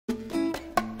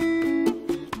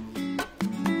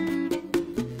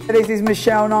This is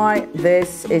Michele Knight.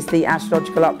 This is the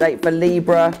astrological update for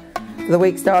Libra for the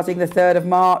week starting the 3rd of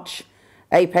March.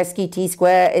 A pesky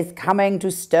T-square is coming to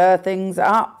stir things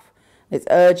up. It's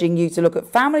urging you to look at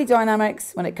family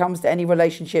dynamics when it comes to any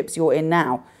relationships you're in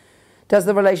now. Does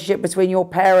the relationship between your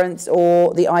parents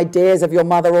or the ideas of your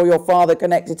mother or your father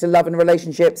connected to love and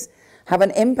relationships have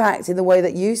an impact in the way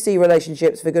that you see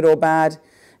relationships, for good or bad?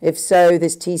 If so,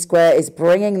 this T-square is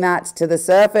bringing that to the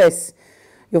surface.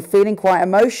 You're feeling quite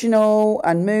emotional,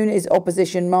 and Moon is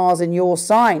opposition Mars in your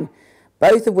sign,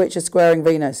 both of which are squaring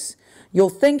Venus. You're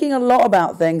thinking a lot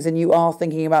about things, and you are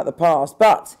thinking about the past,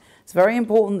 but it's very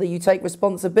important that you take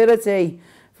responsibility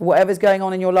for whatever's going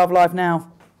on in your love life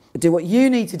now. Do what you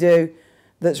need to do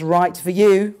that's right for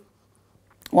you,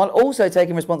 while also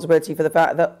taking responsibility for the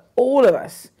fact that all of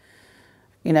us,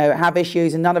 have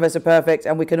issues, and none of us are perfect,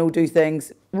 and we can all do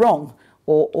things wrong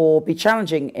or be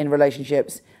challenging in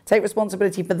relationships. Take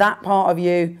responsibility for that part of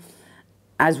you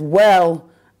as well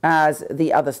as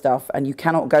the other stuff, and you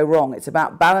cannot go wrong. It's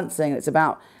about balancing. It's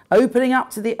about opening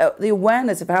up to the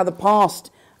awareness of how the past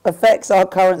affects our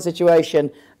current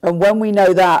situation, and when we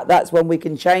know that, that's when we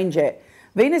can change it.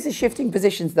 Venus is shifting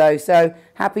positions though, so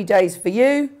happy days for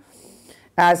you.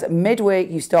 As midweek,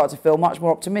 you start to feel much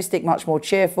more optimistic, much more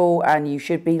cheerful, and you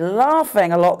should be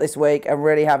laughing a lot this week and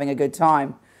really having a good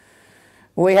time.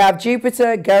 We have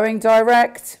Jupiter going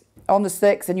direct on the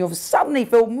 6th, and you'll suddenly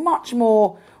feel much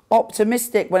more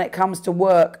optimistic when it comes to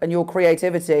work and your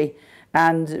creativity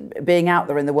and being out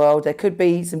there in the world. There could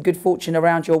be some good fortune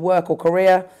around your work or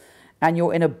career, and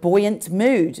you're in a buoyant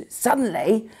mood.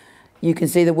 Suddenly, you can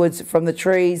see the woods from the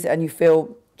trees, and you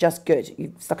feel just good.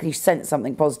 You sense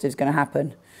something positive is going to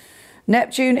happen.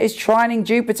 Neptune is trining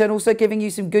Jupiter and also giving you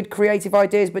some good creative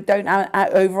ideas, but don't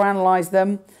overanalyze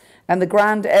them. And the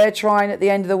grand air trine at the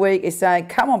end of the week is saying,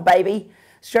 come on, baby,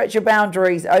 stretch your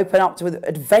boundaries, open up to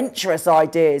adventurous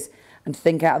ideas, and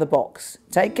think out of the box.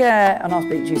 Take care, and I'll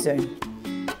speak to you soon.